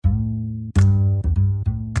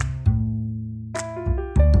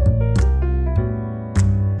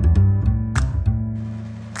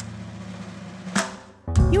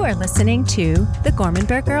are listening to the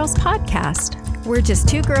Gormanberg Girls Podcast. We're just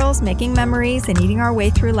two girls making memories and eating our way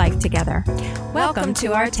through life together. Welcome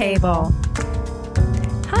to our table.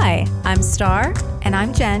 Hi, I'm Star. And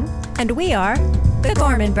I'm Jen. And we are the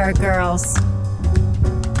Gormanberg Girls.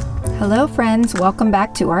 Hello, friends. Welcome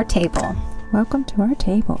back to our table. Welcome to our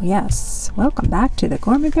table, yes. Welcome back to the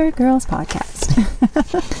Gormanberg Girls Podcast.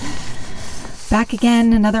 Back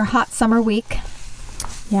again, another hot summer week.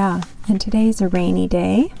 Yeah, and today's a rainy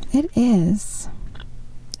day. It is.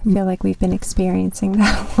 I feel like we've been experiencing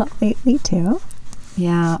that a lot lately, too.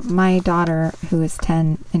 Yeah, my daughter, who is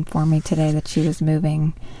 10, informed me today that she was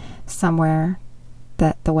moving somewhere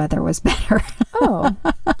that the weather was better. Oh.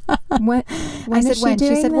 When I said, when?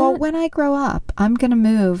 She said, well, that? when I grow up, I'm going to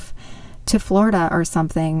move to Florida or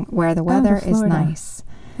something where the weather is nice.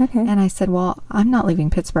 Okay. And I said, well, I'm not leaving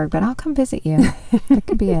Pittsburgh, but I'll come visit you. It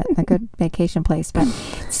could be a good vacation place. But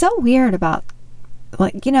it's so weird about,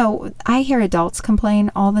 like, you know, I hear adults complain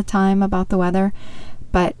all the time about the weather,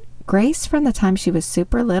 but Grace, from the time she was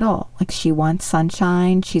super little, like, she wants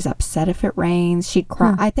sunshine. She's upset if it rains. She'd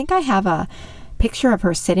cry. I think I have a picture of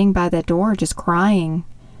her sitting by the door just crying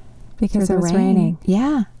because it was raining.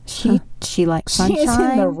 Yeah. She likes sunshine. She is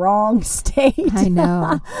in the wrong state. I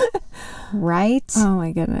know. Right? Oh,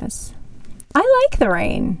 my goodness. I like the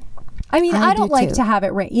rain. I mean, I don't like to have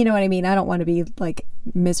it rain. You know what I mean? I don't want to be, like,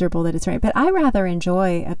 miserable that it's rain, but I rather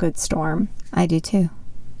enjoy a good storm. I do, too.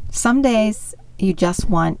 Some days you just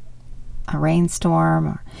want a rainstorm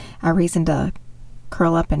or a reason to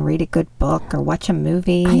curl up and read a good book or watch a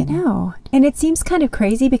movie. I know. And it seems kind of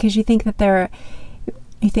crazy because you think that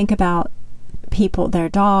you think about people, their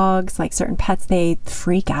dogs, like certain pets, they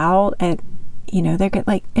freak out at, you know, they're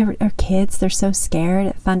like, or kids, they're so scared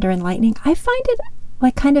at thunder and lightning. I find it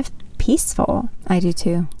like kind of peaceful. I do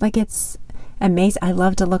too. Like, it's amazing. I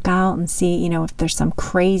love to look out and see, you know, if there's some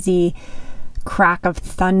crazy crack of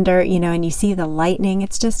thunder, you know, and you see the lightning.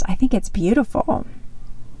 It's just, I think it's beautiful.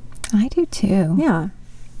 I do too. Yeah.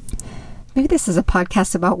 Maybe this is a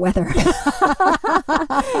podcast about weather.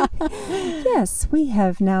 Yes, we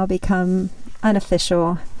have now become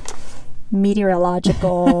unofficial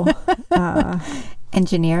meteorological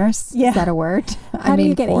engineers. Yeah. Is that a word? How do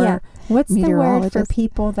you get it? Yeah. What's the word for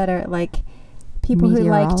people that are like people who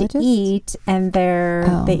like to eat and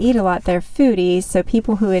they eat a lot? They're foodies. So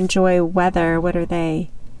people who enjoy weather, what are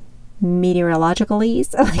they?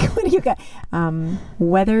 Meteorologicalies? Like, what do you got?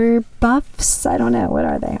 Weather buffs? I don't know. What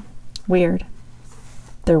are they? Weird.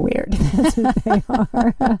 They're weird. That's what they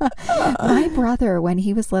are. My brother, when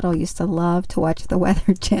he was little, used to love to watch the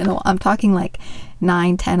Weather Channel. I'm talking like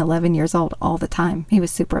 9, 10, 11 years old all the time. He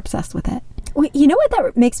was super obsessed with it. Well, you know what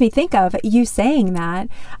that makes me think of? You saying that.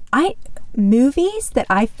 Movies that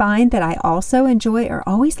I find that I also enjoy are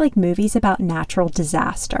always like movies about natural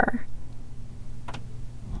disaster.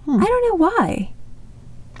 I don't know why.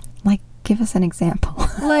 Like, give us an example.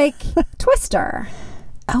 Like Twister.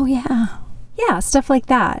 Oh, yeah. Yeah, stuff like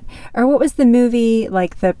that. Or what was the movie,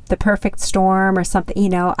 like the Perfect Storm or something? You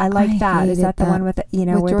know, I like that. Is that the one with, you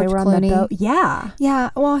know, where George they were on the boat? Yeah.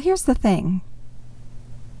 Yeah. Well, here's the thing.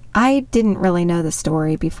 I didn't really know the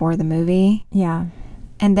story before the movie. Yeah.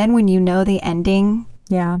 And then when you know the ending.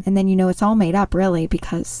 Yeah. And then you know it's all made up, really,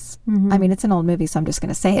 because, I mean, it's an old movie, so I'm just going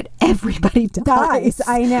to say it. Everybody dies.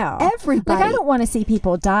 I know. Everybody. Like, I don't want to see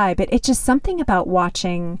people die, but it's just something about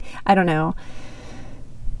watching, I don't know.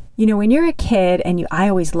 You know, when you're a kid and I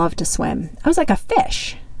always loved to swim. I was like a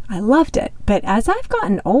fish. I loved it. But as I've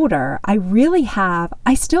gotten older, I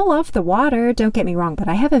still love the water, don't get me wrong, but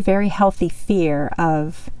I have a very healthy fear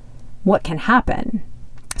of what can happen.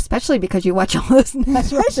 Especially because you watch all those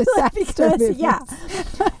natural disaster movies. Yeah.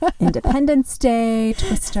 Independence Day,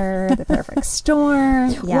 Twister, The Perfect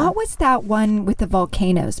Storm. Yeah. What was that one with the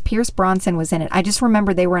volcanoes? Pierce Bronson was in it. I just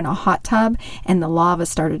remember they were in a hot tub and the lava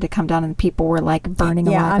started to come down and people were like burning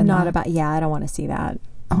alive. I don't want to see that.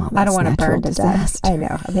 Oh, I don't want to burn to death. I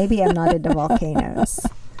know. Maybe I'm not into volcanoes.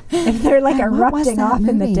 If they're like erupting off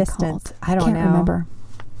in the distance. I don't know. Can't remember.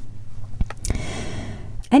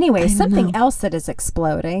 Anyway, something else that is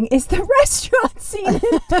exploding is the restaurant scene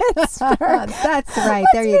in Pittsburgh. That's right.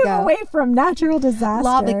 There you go. Let's move away from natural disaster.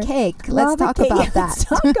 Lava cake. Let's talk about that. Let's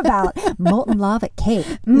talk about molten lava cake.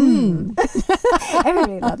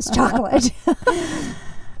 Everybody loves chocolate.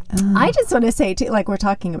 I just want to say, too, like we're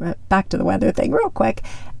talking about, back to the weather thing real quick,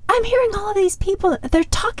 I'm hearing all of these people, they're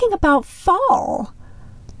talking about fall.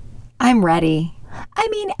 I'm ready. I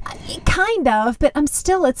mean, kind of, but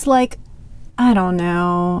it's like, I don't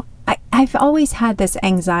know. I've always had this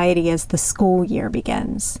anxiety as the school year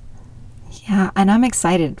begins. Yeah, and I'm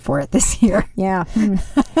excited for it this year. Yeah.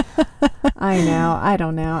 I know. I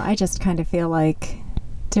don't know. I just kind of feel like,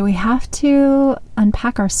 do we have to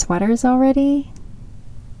unpack our sweaters already?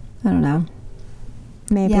 I don't know.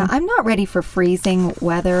 Maybe. Yeah, I'm not ready for freezing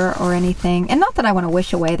weather or anything. And not that I want to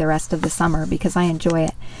wish away the rest of the summer because I enjoy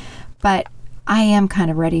it. But I am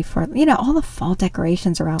kind of ready for, all the fall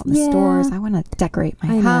decorations are out in the stores. I want to decorate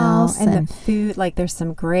my house. And the food, like there's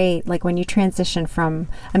some great, like when you transition from,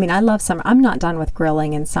 I love summer. I'm not done with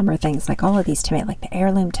grilling and summer things, like all of these tomatoes, like the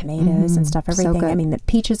heirloom tomatoes and stuff, everything. So the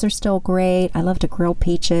peaches are still great. I love to grill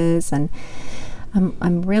peaches, and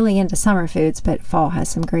I'm really into summer foods, but fall has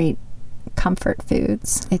some great comfort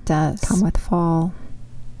foods. It does. Come with fall.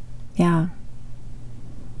 Yeah.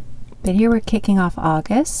 But here we're kicking off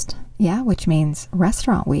August. Yeah, which means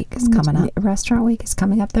Restaurant Week is coming up. Restaurant Week is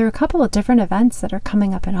coming up. There are a couple of different events that are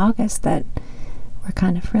coming up in August that we're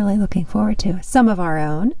kind of really looking forward to. Some of our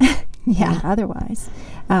own. Yeah. Otherwise.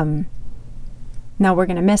 Now we're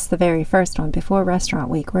going to miss the very first one before Restaurant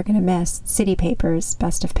Week. We're going to miss City Papers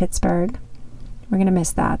Best of Pittsburgh. We're going to miss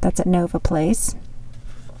that. That's at Nova Place.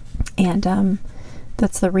 And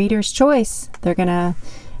that's the Reader's Choice. They're going to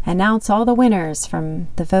announce all the winners from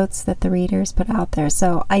the votes that the readers put out there.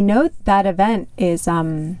 So I know that event is,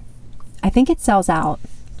 I think it sells out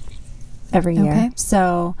every year. Okay.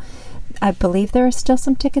 So I believe there are still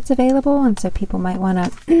some tickets available, and so people might want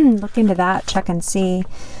to look into that, check and see.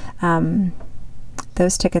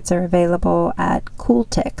 Those tickets are available at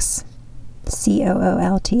Cooltix,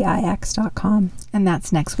 COOLTIX.com. And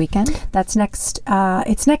that's next weekend? That's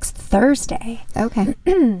it's next Thursday. Okay.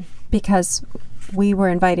 Because we were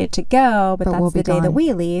invited to go, but that's we'll the day gone. that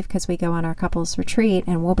we leave, because we go on our couples retreat,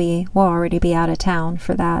 and we'll already be out of town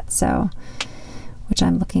for that. So, which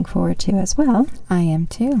I'm looking forward to as well. I am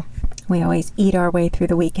too. We always eat our way through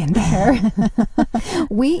the weekend there.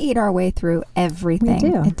 We eat our way through everything.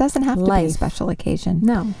 We do. It doesn't have to be a special occasion.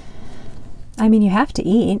 No. You have to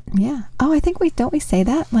eat. Yeah. Oh, I think don't we say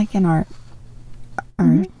that like in our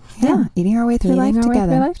eating our way through Eating life our together.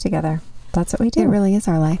 Way through life together. That's what we do. It really is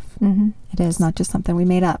our life. Mm-hmm. It is. It's not just something we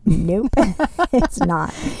made up. Nope. It's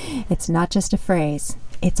not. It's not just a phrase.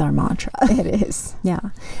 It's our mantra. It is.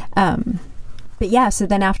 Yeah. But yeah, so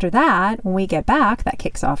then after that, when we get back, that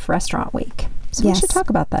kicks off Restaurant Week. So we should talk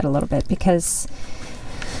about that a little bit, because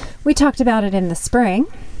we talked about it in the spring,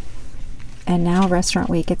 and now Restaurant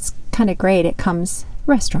Week, it's kind of great.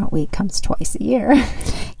 Restaurant Week comes twice a year.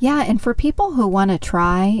 Yeah, and for people who want to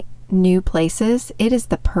try new places, it is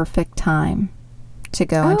the perfect time to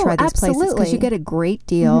go and try these places, because you get a great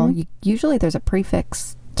deal. Usually there's a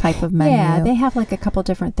prefix type of menu. Yeah, they have like a couple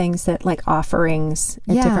different things that, like offerings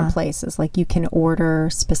at different places. Like you can order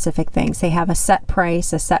specific things. They have a set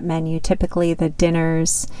price, a set menu. Typically the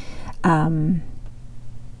dinners are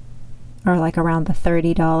like around the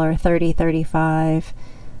 $30, $30, $35.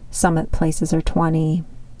 Some places are $20.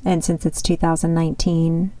 And since it's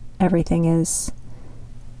 2019, everything is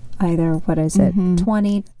either, what is it,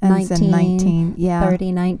 20, 19,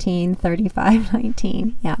 30, 19, 35,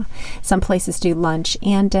 19. Yeah. Some places do lunch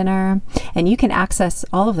and dinner. And you can access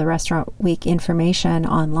all of the Restaurant Week information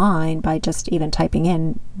online by just even typing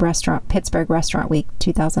in Pittsburgh Restaurant Week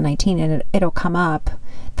 2019, and it'll come up,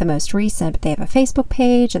 the most recent. But they have a Facebook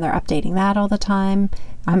page, and they're updating that all the time.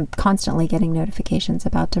 I'm constantly getting notifications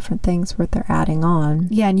about different things where they're adding on.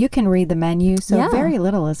 Yeah, and you can read the menu, so very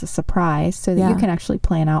little is a surprise, so that you can actually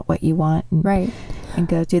plan out what you want and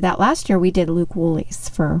go do that. Last year we did Luke Woolley's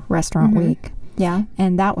for Restaurant Week. Yeah.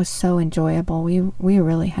 And that was so enjoyable. We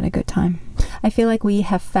really had a good time. I feel like we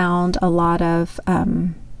have found a lot of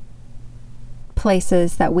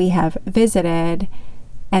places that we have visited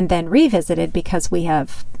and then revisited because we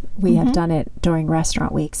have done it during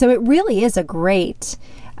Restaurant Week. So it really is a great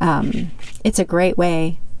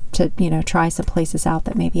way to, try some places out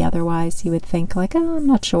that maybe otherwise you would think like, oh, I'm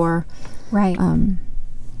not sure. Right. I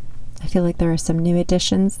feel like there are some new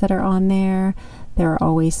additions that are on there. There are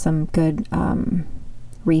always some good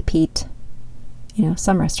repeat.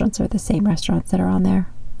 Some restaurants are the same restaurants that are on there.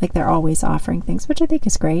 Like they're always offering things, which I think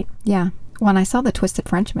is great. Yeah. When I saw the Twisted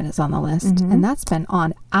Frenchman is on the list, and that's been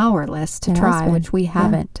on our list to try, which we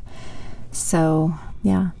haven't. So,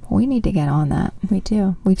 we need to get on that. We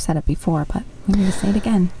do. We've said it before, but we need to say it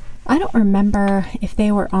again. I don't remember if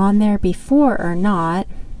they were on there before or not,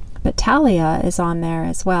 but Talia is on there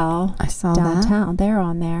as well. I saw downtown. They're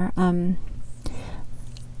on there.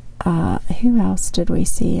 Who else did we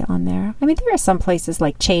see on there? I mean, there are some places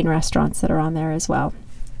like chain restaurants that are on there as well.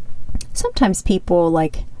 Sometimes people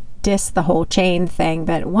diss the whole chain thing,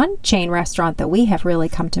 but one chain restaurant that we have really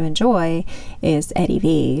come to enjoy is Eddie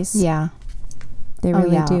V's. Yeah. They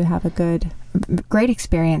really do have a great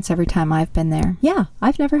experience every time I've been there. Yeah,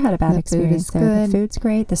 I've never had a bad experience there. Good. The food's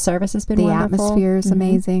great. The service has been wonderful. The atmosphere is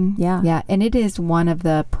amazing. Yeah. Yeah, and it is one of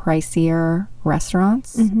the pricier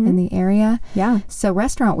restaurants in the area. Yeah. So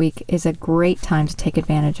Restaurant Week is a great time to take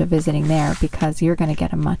advantage of visiting there because you're going to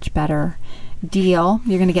get a much better deal.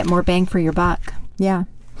 You're going to get more bang for your buck. Yeah.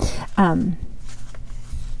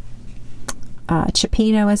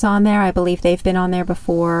 Cioppino is on there. I believe they've been on there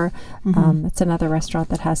before. It's another restaurant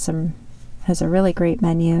that has a really great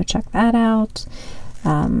menu. Check that out.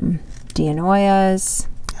 Dianoia's.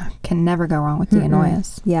 Can never go wrong with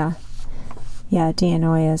Dianoia's. Yeah. Yeah,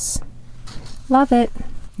 Dianoia's. Love it.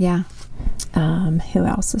 Yeah. Who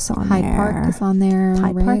else is on Hyde there? Park is on there.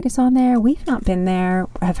 Hyde Park is on there. We've not been there.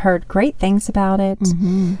 I've heard great things about it.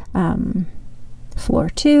 Floor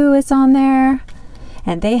 2 is on there.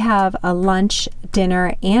 And they have a lunch,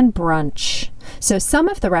 dinner, and brunch. So some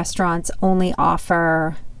of the restaurants only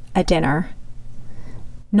offer a dinner.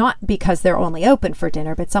 Not because they're only open for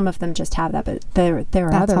dinner, but some of them just have that. But there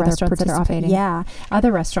are other restaurants that are offering. Yeah,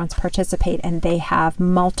 other restaurants participate, and they have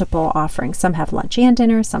multiple offerings. Some have lunch and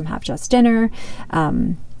dinner. Some have just dinner.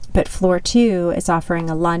 But Floor 2 is offering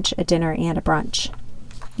a lunch, a dinner, and a brunch.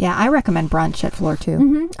 Yeah, I recommend brunch at Floor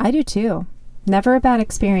 2. I do too. Never a bad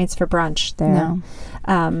experience for brunch there.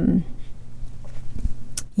 No.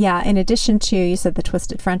 Yeah, in addition to, you said the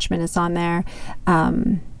Twisted Frenchman is on there.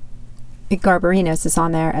 Garbarino's is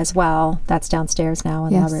on there as well. That's downstairs now.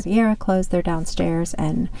 And La Riviera closed their downstairs,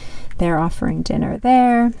 and they're offering dinner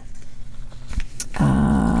there.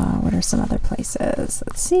 What are some other places?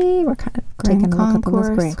 Let's see. We're kind of taking a look at the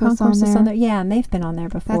list. Grand Concourse is on there. Yeah, and they've been on there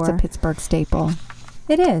before. That's a Pittsburgh staple.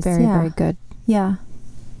 It is. Very, very good. Yeah.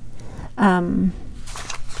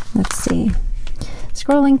 Let's see.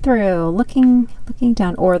 Scrolling through, looking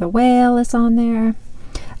down. Or the Whale is on there.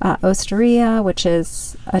 Osteria, which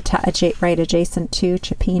is right adjacent to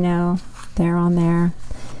Cioppino. They're on there.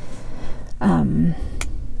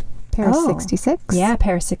 Paris 66. Yeah,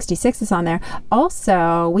 Paris 66 is on there.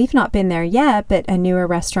 Also, we've not been there yet, but a newer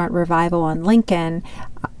restaurant, Revival on Lincoln.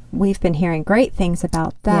 We've been hearing great things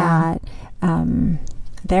about that. Yeah.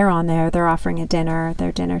 They're on there. They're offering a dinner.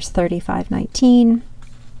 Their dinner's $35.19.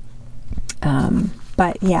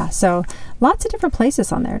 But yeah, so lots of different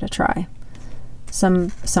places on there to try.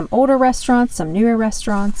 Some older restaurants, some newer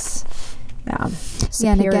restaurants.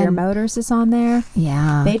 Superior Motors is on there.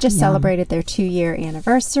 Yeah. They just celebrated their 2-year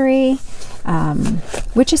anniversary,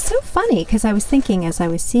 which is so funny because I was thinking as I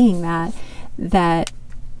was seeing that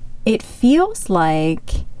it feels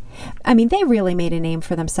like, I mean, they really made a name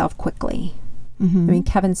for themselves quickly. I mean,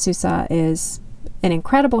 Kevin Sousa is an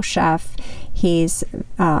incredible chef. He's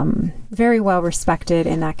very well respected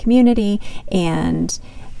in that community, and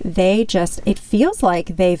it feels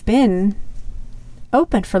like they've been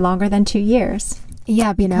open for longer than 2 years.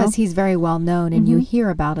 Yeah, because he's very well known and you hear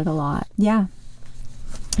about it a lot. Yeah.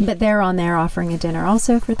 But they're on there offering a dinner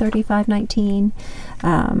also for $35.19.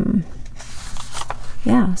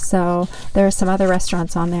 Yeah, so there are some other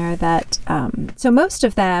restaurants on there that, so most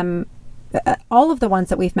of them, all of the ones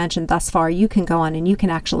that we've mentioned thus far, you can go on and you can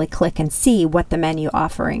actually click and see what the menu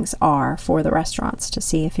offerings are for the restaurants to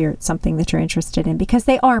see if it's something that you're interested in, because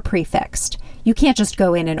they are prefixed. You can't just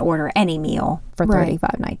go in and order any meal for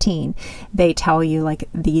 $35.19. They tell you like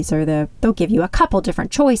they'll give you a couple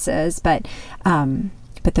different choices, but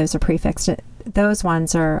those are prefixed. Those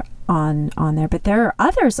ones are on there, but there are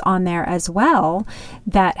others on there as well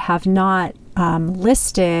that have not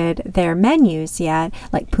listed their menus yet.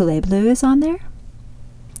 Like Poulet Bleu is on there.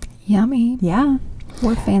 Yummy. Yeah,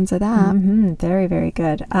 we're fans of that. Very, very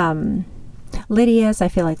good. Lydia's, I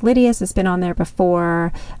feel like Lydia's has been on there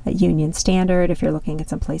before. Union Standard, if you're looking at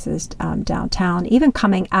some places downtown. Even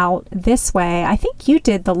coming out this way, I think you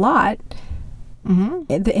did the Lot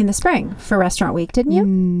in the spring for Restaurant Week, didn't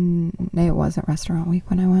you? It wasn't Restaurant Week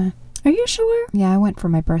when I went. Are you sure? Yeah, I went for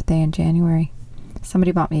my birthday in January.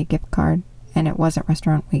 Somebody bought me a gift card, and it wasn't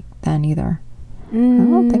Restaurant Week then either. I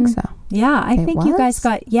don't think so. Yeah, I think you guys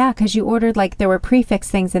got, because you ordered, like, there were prefix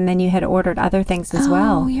things, and then you had ordered other things as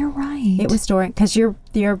well. Oh, you're right. It was during, because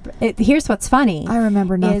here's what's funny. I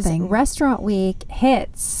remember nothing. Is Restaurant Week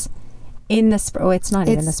hits in the spring. Oh, it's not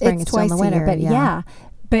even the spring, it's still in the winter. But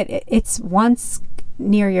but it's once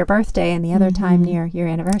near your birthday and the other time near your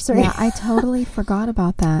anniversary. Yeah, I totally forgot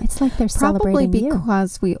about that. It's like they're celebrating you. Probably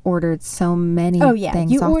because we ordered so many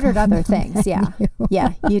things. You ordered other things. Yeah.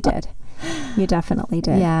 Yeah, you did. You definitely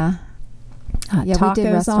did. Yeah. Tacos we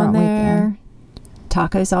did Restaurant on there. Week,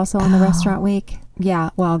 Tacos also on the Restaurant Week.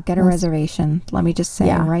 Yeah, well, get a reservation. Let me just say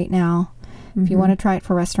right now, if you want to try it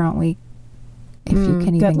for Restaurant Week, if you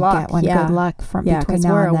can even get one. Good luck from between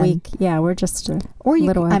now and then. Week. Yeah, we're just a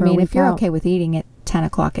little over I mean, if you're out. okay with eating at 10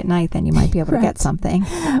 o'clock at night, then you might be able to get something.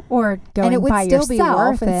 Or going by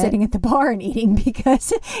yourself and sitting at the bar and eating,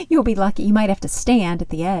 because you'll be lucky. You might have to stand at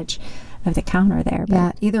the edge of the counter there. But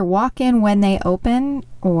yeah, either walk in when they open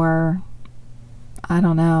or, I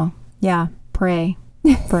don't know. Yeah. Pray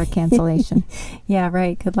for a cancellation. Yeah,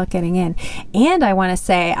 right. Good luck getting in. And I want to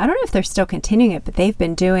say, I don't know if they're still continuing it, but they've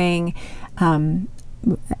been doing,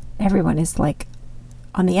 everyone is like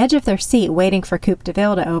on the edge of their seat waiting for Coupe de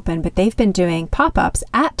Ville to open, but they've been doing pop-ups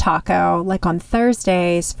at Taco, like on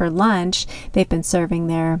Thursdays for lunch. They've been serving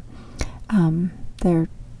their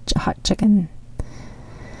hot chicken,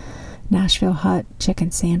 Nashville hot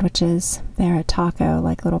chicken sandwiches there at Taco,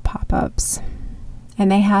 like little pop-ups. And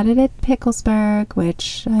they had it at Picklesburg,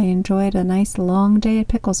 which I enjoyed a nice long day at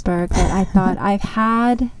Picklesburg. But I thought I've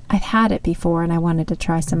had it before, and I wanted to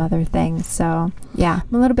try some other things. So yeah,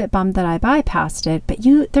 I'm a little bit bummed that I bypassed it. But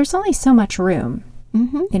there's only so much room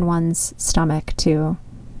in one's stomach to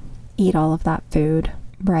eat all of that food,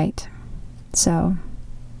 right? So,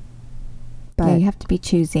 but yeah, you have to be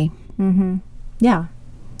choosy. Yeah,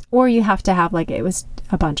 or you have to have it was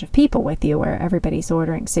a bunch of people with you where everybody's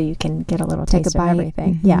ordering, so you can get a little taste of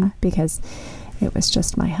everything. Yeah, because it was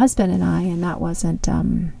just my husband and I, and that wasn't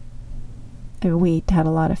we had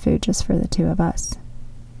a lot of food just for the two of us.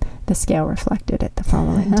 The scale reflected it the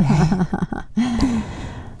following day.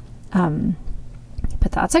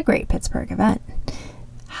 But that's a great Pittsburgh event.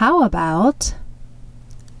 How about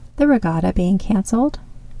the regatta being canceled?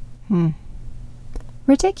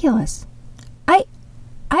 Ridiculous.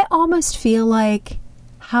 I almost feel like,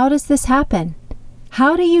 how does this happen?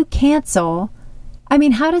 How do you cancel? I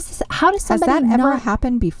mean, how does somebody Has that ever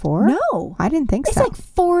happened before? No. I didn't think so. It's like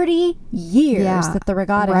 40 years that the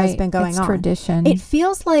regatta has been going on. It's tradition. It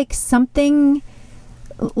feels like something,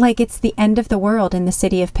 like it's the end of the world in the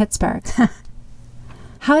city of Pittsburgh.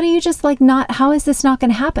 How do you just how is this not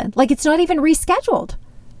going to happen? Like, it's not even rescheduled.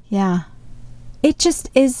 Yeah. It just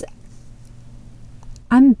is.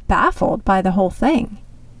 I'm baffled by the whole thing.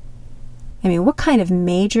 I mean, what kind of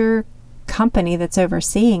major company that's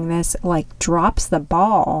overseeing this drops the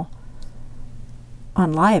ball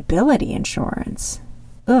on liability insurance?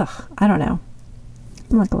 Ugh, I don't know.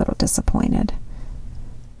 I'm a little disappointed.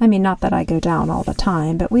 I mean, not that I go down all the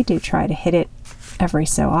time, but we do try to hit it every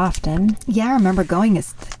so often. Yeah, I remember going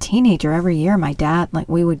as a teenager every year. My dad,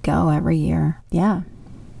 we would go every year. Yeah.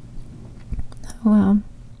 Well,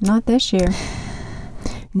 not this year.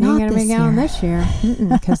 You're going to be going this year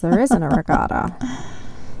because there isn't a regatta.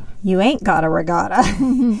 You ain't got a regatta.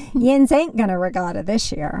 Yins ain't going to regatta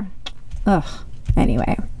this year. Ugh.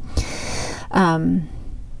 Anyway. All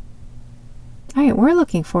right, we're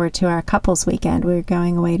looking forward to our couples weekend. We're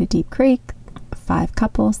going away to Deep Creek. 5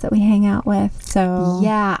 couples that we hang out with. So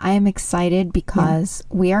yeah, I am excited because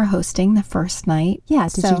we are hosting the first night. Yeah.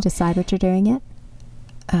 Did you decide what you're doing yet?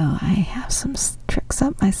 Oh, I have some tricks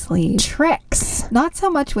up my sleeve. Tricks? Not so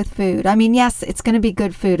much with food. I mean, yes, it's going to be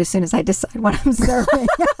good food as soon as I decide what I'm serving.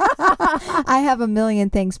 I have a million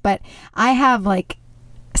things, but I have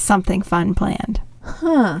something fun planned.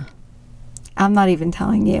 Huh. I'm not even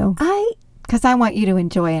telling you. Because I want you to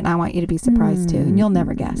enjoy it, and I want you to be surprised too. And you'll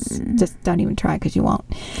never guess. Just don't even try, because you won't.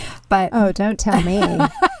 But oh, don't tell me.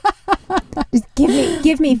 Just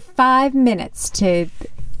give me 5 minutes to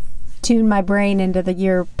tune my brain into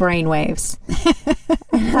your brain waves.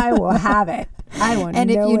 And I will have it. I will. And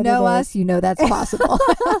if you know us, you know that's possible.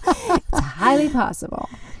 It's highly possible.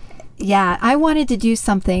 Yeah, I wanted to do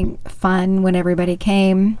something fun when everybody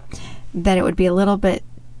came, that it would be a little bit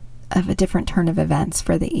of a different turn of events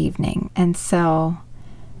for the evening. And so,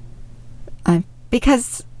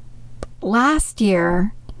 because last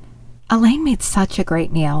year, Elaine made such a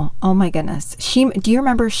great meal. Oh my goodness. Do you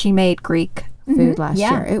remember she made Greek food last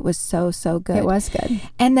year? It was so good. It was good.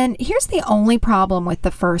 And then here's the only problem with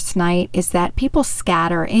the first night is that people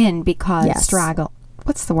scatter in because straggle.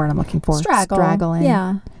 What's the word I'm looking for? Straggle in.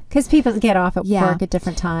 Yeah. Because people get off at work at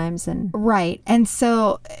different times. Right. And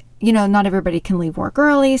so, not everybody can leave work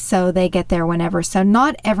early, so they get there whenever. So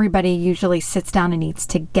not everybody usually sits down and eats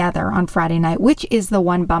together on Friday night, which is the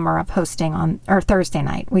one bummer of hosting or Thursday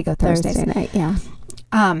night. We go Thursdays. Thursday night, yeah.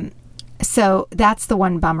 So that's the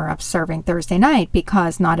one bummer of serving Thursday night,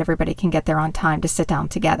 because not everybody can get there on time to sit down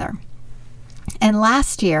together. And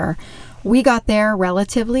last year, we got there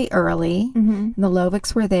relatively early. The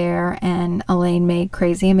Lovicks were there, and Elaine made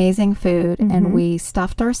crazy amazing food, and we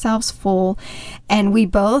stuffed ourselves full, and we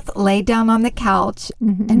both laid down on the couch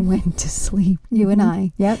and went to sleep, you and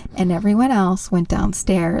I. Yep. And everyone else went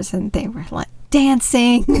downstairs, and they were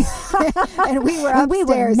dancing. And we were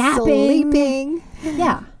upstairs sleeping.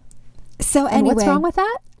 Yeah. So and anyway, what's wrong with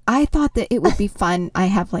that? I thought that it would be fun. I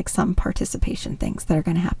have like some participation things that are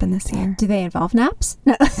going to happen this year. Do they involve naps?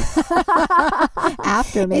 No.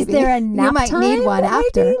 After maybe. Is there a nap You might time? need one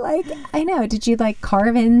after. Maybe, like, I know. Did you like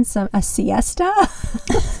carve in a siesta?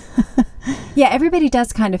 Yeah, everybody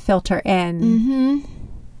does kind of filter in. Mm-hmm.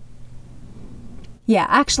 Yeah,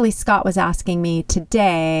 actually, Scott was asking me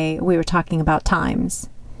today. We were talking about times.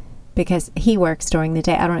 Because he works during the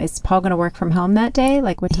day. I don't know. Is Paul going to work from home that day?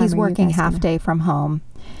 Like what time? He's working half day from home,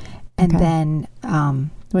 and then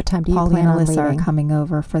what time do you Paul plan and on Alyssa leaving? are coming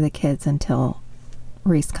over for the kids until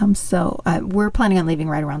Reese comes. So we're planning on leaving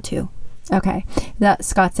right around 2. Okay.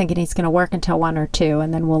 Scott's thinking he's going to work until 1 or 2,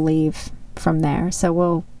 and then we'll leave from there.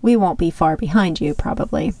 So we won't be far behind you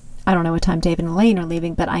probably. I don't know what time David and Elaine are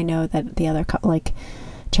leaving, but I know that the other couple, like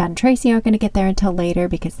Chad and Tracy, aren't going to get there until later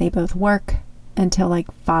because they both work until like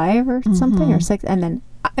 5 or something or 6, and then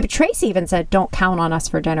Tracy even said don't count on us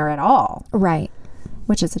for dinner at all, right,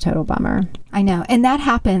 which is a total bummer. I know, and that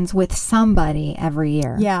happens with somebody every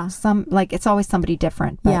year. Yeah, it's always somebody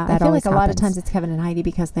different, but yeah, that I feel like happens. a lot of times it's Kevin and Heidi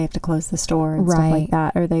because they have to close the store and stuff like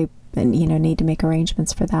that, or they need to make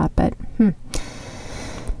arrangements for that, but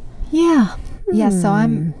so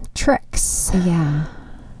I'm tricks. Yeah,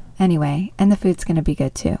 anyway, and the food's going to be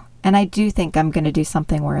good too, and I do think I'm going to do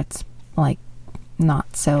something where it's like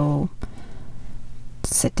not so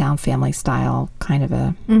sit down family style kind of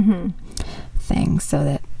a thing, so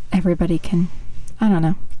that everybody can, I don't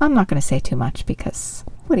know, I'm not going to say too much because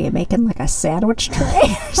what are you making, like a sandwich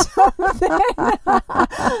tray or something?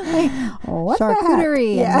 What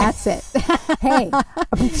charcuterie, and that's it. Hey,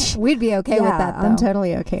 we'd be okay with that though. I'm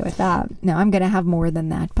totally okay with that. No, I'm going to have more than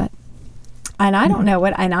that, but and I don't know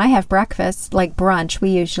what, and I have breakfast, like brunch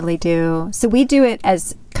we usually do. So we do it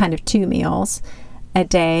as kind of 2 meals a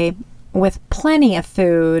day with plenty of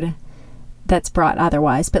food that's brought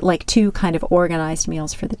otherwise, but like 2 kind of organized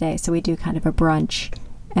meals for the day. So we do kind of a brunch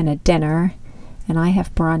and a dinner, and I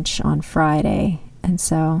have brunch on Friday, and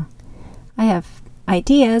so I have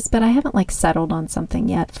ideas, but I haven't like settled on something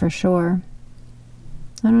yet for sure.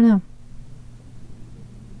 I don't know.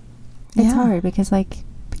 It's hard because like,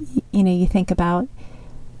 you think about,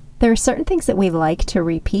 there are certain things that we like to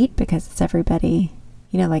repeat because it's everybody,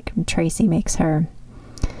 like Tracy makes her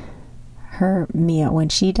meal when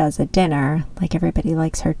she does a dinner, like everybody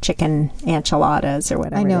likes her chicken enchiladas or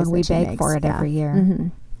whatever. I know, it is and we bake makes. for it every year. Mm-hmm.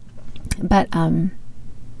 But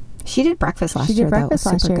she did breakfast last year. She did breakfast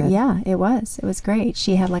last year. Good. Yeah, it was great.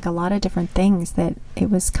 She had like a lot of different things that it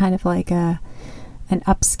was kind of like an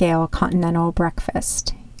upscale continental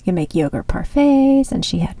breakfast. You can make yogurt parfaits, and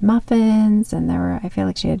she had muffins, and I feel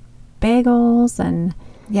like she had bagels and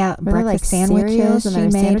breakfast like sandwiches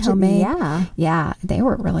and she made homemade. Yeah, they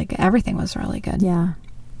were really good. Everything was really good. Yeah,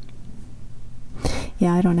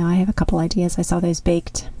 I don't know. I have a couple ideas. I saw those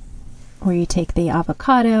baked, where you take the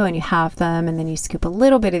avocado and you have them, and then you scoop a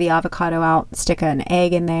little bit of the avocado out, stick an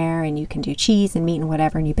egg in there, and you can do cheese and meat and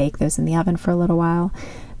whatever, and you bake those in the oven for a little while.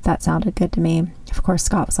 That sounded good to me. Of course,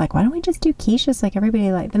 Scott was like, why don't we just do quiches like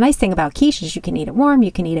everybody like? The nice thing about quiche is you can eat it warm,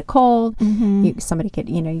 you can eat it cold. Somebody could,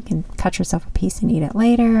 you can cut yourself a piece and eat it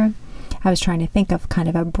later. I was trying to think of kind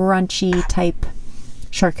of a brunchy type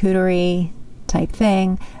charcuterie type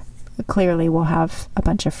thing. Clearly, we'll have a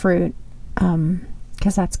bunch of fruit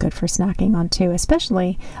because that's good for snacking on too,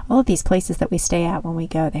 especially all of these places that we stay at when we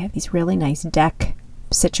go. They have these really nice deck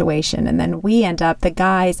situation, and then we end up, the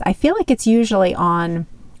guys, I feel like it's usually on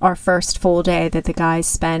our first full day that the guys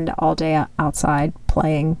spend all day outside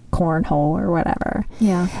playing cornhole or whatever.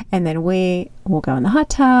 Yeah. And then we will go in the hot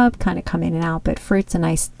tub, kind of come in and out, but fruit's a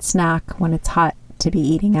nice snack when it's hot to be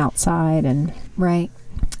eating outside, and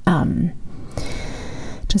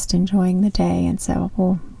just enjoying the day. And so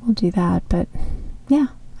we'll do that. But yeah,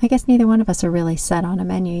 I guess neither one of us are really set on a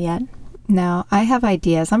menu yet. No, I have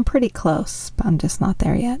ideas. I'm pretty close, but I'm just not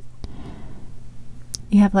there yet.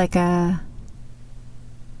 You have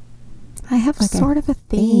I have sort of a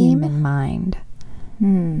theme in mind.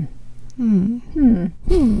 Theme.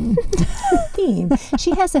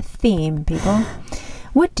 She has a theme, people.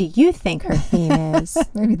 What do you think her theme is?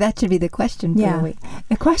 Maybe that should be the question for the week.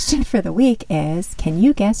 The question for the week is, can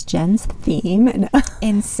you guess Jen's theme?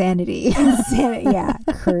 Insanity. Insanity. Yeah.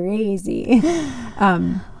 Crazy.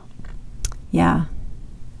 Yeah.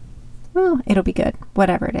 Well, it'll be good.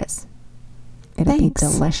 Whatever it is. It'll be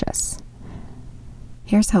delicious.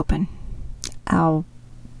 Here's hoping. I'll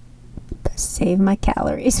save my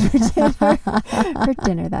calories for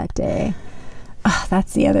dinner that day.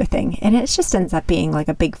 that's the other thing. And it just ends up being like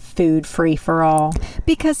a big food free-for-all.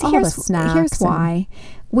 Because here's why.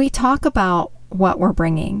 We talk about what we're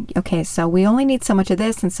bringing. Okay, so we only need so much of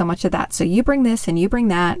this and so much of that. So you bring this and you bring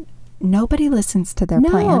that. Nobody listens to their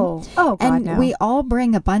plan. Oh, God, and no. we all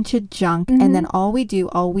bring a bunch of junk, and then all we do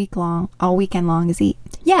all weekend long is eat.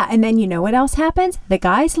 Yeah, and then you know what else happens? The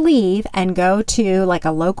guys leave and go to like a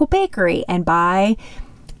local bakery and buy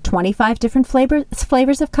 25 different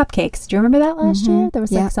flavors of cupcakes. Do you remember that last year? There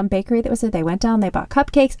was like some bakery that was there. They went down, they bought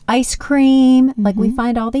cupcakes, ice cream. Like we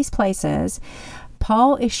find all these places.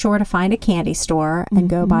 Paul is sure to find a candy store and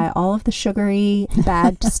go buy all of the sugary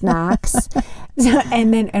bagged snacks.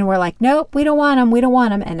 And we're like, nope, we don't want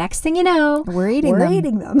them. And next thing you know, we're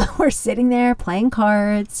eating them. We're sitting there playing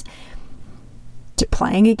cards,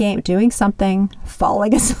 playing a game, doing something,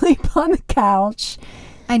 falling asleep on the couch.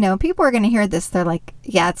 I know. People are going to hear this. They're like,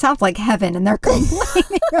 yeah, it sounds like heaven. And they're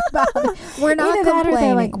complaining about it. We're not Either complaining. That or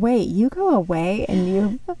they're like, wait, you go away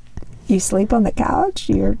and you sleep on the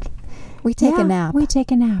couch? We take a nap. We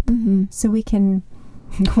take a nap. So we can...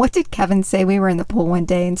 What did Kevin say? We were in the pool one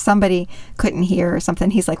day and somebody couldn't hear or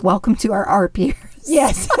something. He's like, welcome to our ARP years.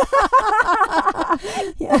 Yes.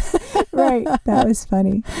 Yeah. Right. That was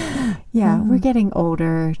funny. Yeah. We're getting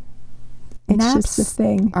older. It's Naps just a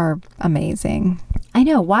thing. Are amazing. I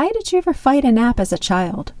know. Why did you ever fight a nap as a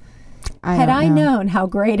child? Had I known how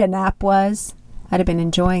great a nap was, I'd have been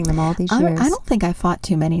enjoying them all these years. I don't think I fought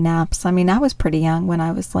too many naps. I mean, I was pretty young when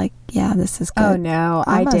I was like, yeah, this is good. Oh, no,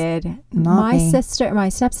 I did. My sister, my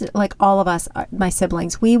stepsister, like all of us, my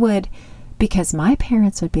siblings, we would, because my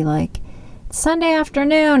parents would be like, Sunday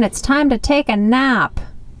afternoon, it's time to take a nap.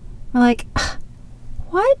 We're like,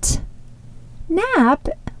 what? Nap?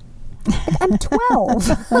 I'm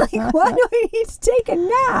 12. Like, why do I need to take a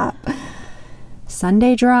nap?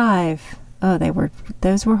 Sunday drive. Oh,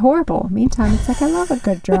 those were horrible. Meantime, it's like, I love a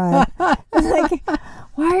good drive. It's like,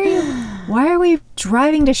 why are we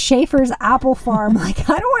driving to Schaefer's apple farm? Like,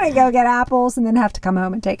 I don't want to go get apples and then have to come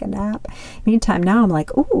home and take a nap. Meantime, now I'm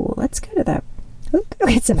like, ooh, let's go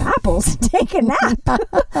get some apples and take a nap.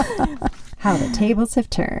 How the tables have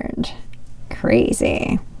turned.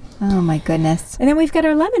 Crazy. Oh, my goodness. And then we've got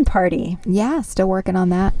our lemon party. Yeah, still working on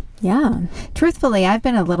that. Yeah. Truthfully, I've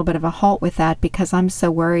been a little bit of a halt with that because I'm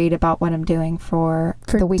so worried about what I'm doing for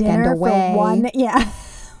the weekend away. Yeah.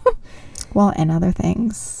 Well, and other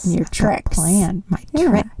things. Your tricks. Planned. My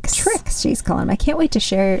tricks. Tricks, she's calling them. I can't wait to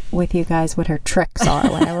share with you guys what her tricks are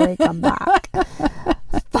whenever we come back.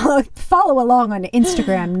 Follow along on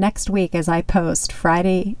Instagram next week as I post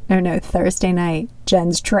Thursday night,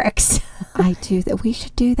 Jen's tricks. I do that. We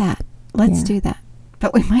should do that. Let's do that.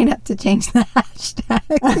 But we might have to change the hashtag.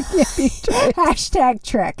 Hashtag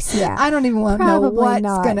tricks, yeah. I don't even want to know what's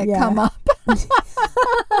going to come up.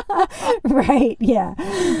 Right, yeah.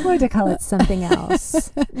 We'll have to call it something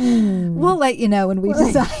else. We'll let you know when we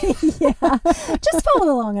decide. Yeah. Just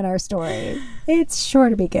follow along in our story. It's sure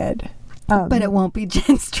to be good. But it won't be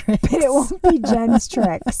Jen's tricks. But it won't be Jen's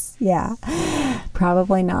tricks. Yeah.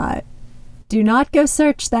 Probably not. Do not go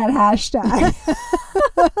search that hashtag.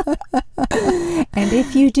 And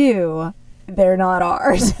if you do, they're not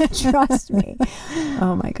ours. Trust me.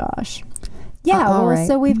 Oh my gosh. Yeah, right.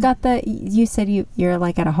 So we've got you said you're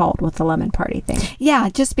like at a halt with the lemon party thing. Yeah,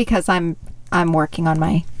 just because I'm working on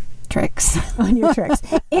my tricks. On your tricks.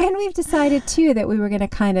 And we've decided too that we were going to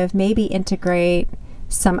kind of maybe integrate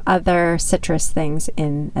some other citrus things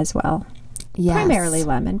in as well. Yes. Primarily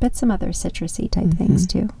lemon, but some other citrusy type things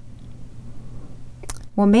too.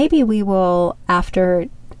 Well, maybe we will after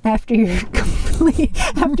you're complete,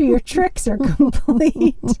 after your tricks are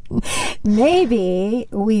complete, maybe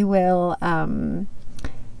we will,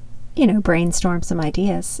 brainstorm some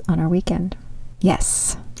ideas on our weekend.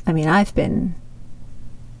 Yes. I mean, I've been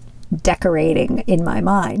decorating in my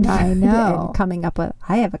mind. I know. And coming up with,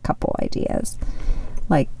 I have a couple ideas.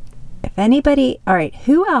 Like, if anybody, all right,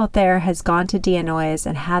 who out there has gone to Dianoi's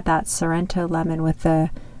and had that Sorrento lemon with the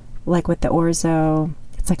orzo,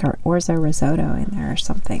 it's like an orzo risotto in there or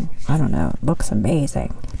something. I don't know. It looks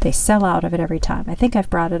amazing. They sell out of it every time. I think I've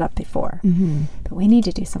brought it up before. But we need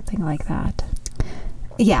to do something like that.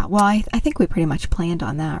 Yeah, well, I think we pretty much planned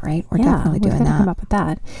on that, right? We're definitely doing that. Come up with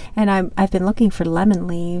that. And I've been looking for lemon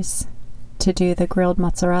leaves to do the grilled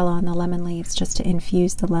mozzarella on the lemon leaves, just to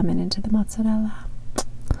infuse the lemon into the mozzarella.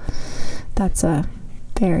 That's a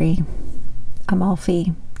very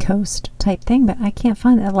Amalfi Coast type thing, but I can't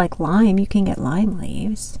find it. Like lime, you can get lime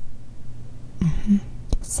leaves.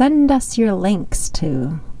 Send us your links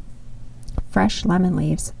to fresh lemon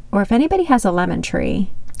leaves, or if anybody has a lemon tree,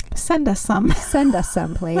 send us some. Send us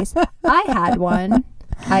some, please. I had one.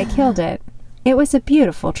 I killed it. it was a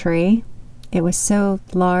beautiful tree. It was so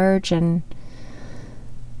large and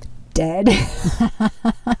dead.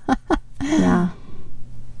 Yeah.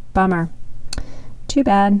 Bummer. Too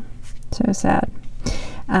bad. So sad.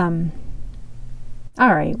 All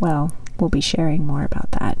right. Well, we'll be sharing more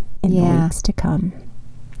about that in the weeks to come.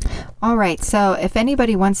 All right. So if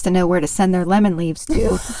anybody wants to know where to send their lemon leaves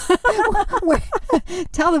to,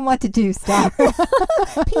 tell them what to do, Star.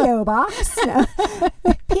 P.O. Box. No.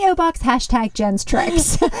 P.O. Box #Jen's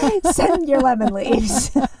Tricks. Send your lemon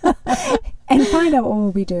leaves. And find out what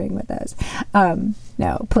we'll be doing with those.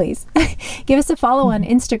 No, please. Give us a follow on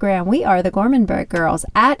Instagram. We are the Gormanburg Girls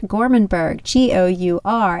at Gormanburg,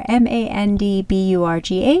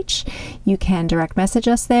 GOURMANDBURGH. You can direct message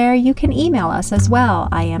us there. You can email us as well.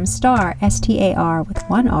 I am Star, STAR with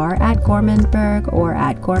 1 R at Gormanburg or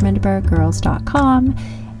at GormanburgGirls.com.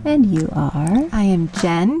 And you are? I am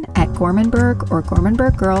Jen at Gormanburg or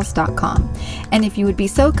GormanburgGirls.com. And if you would be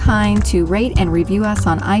so kind to rate and review us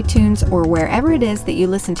on iTunes or wherever it is that you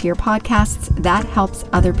listen to your podcasts, that helps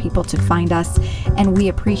other people to find us. And we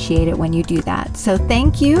appreciate it when you do that. So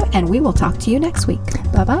thank you, and we will talk to you next week.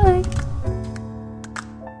 Bye-bye.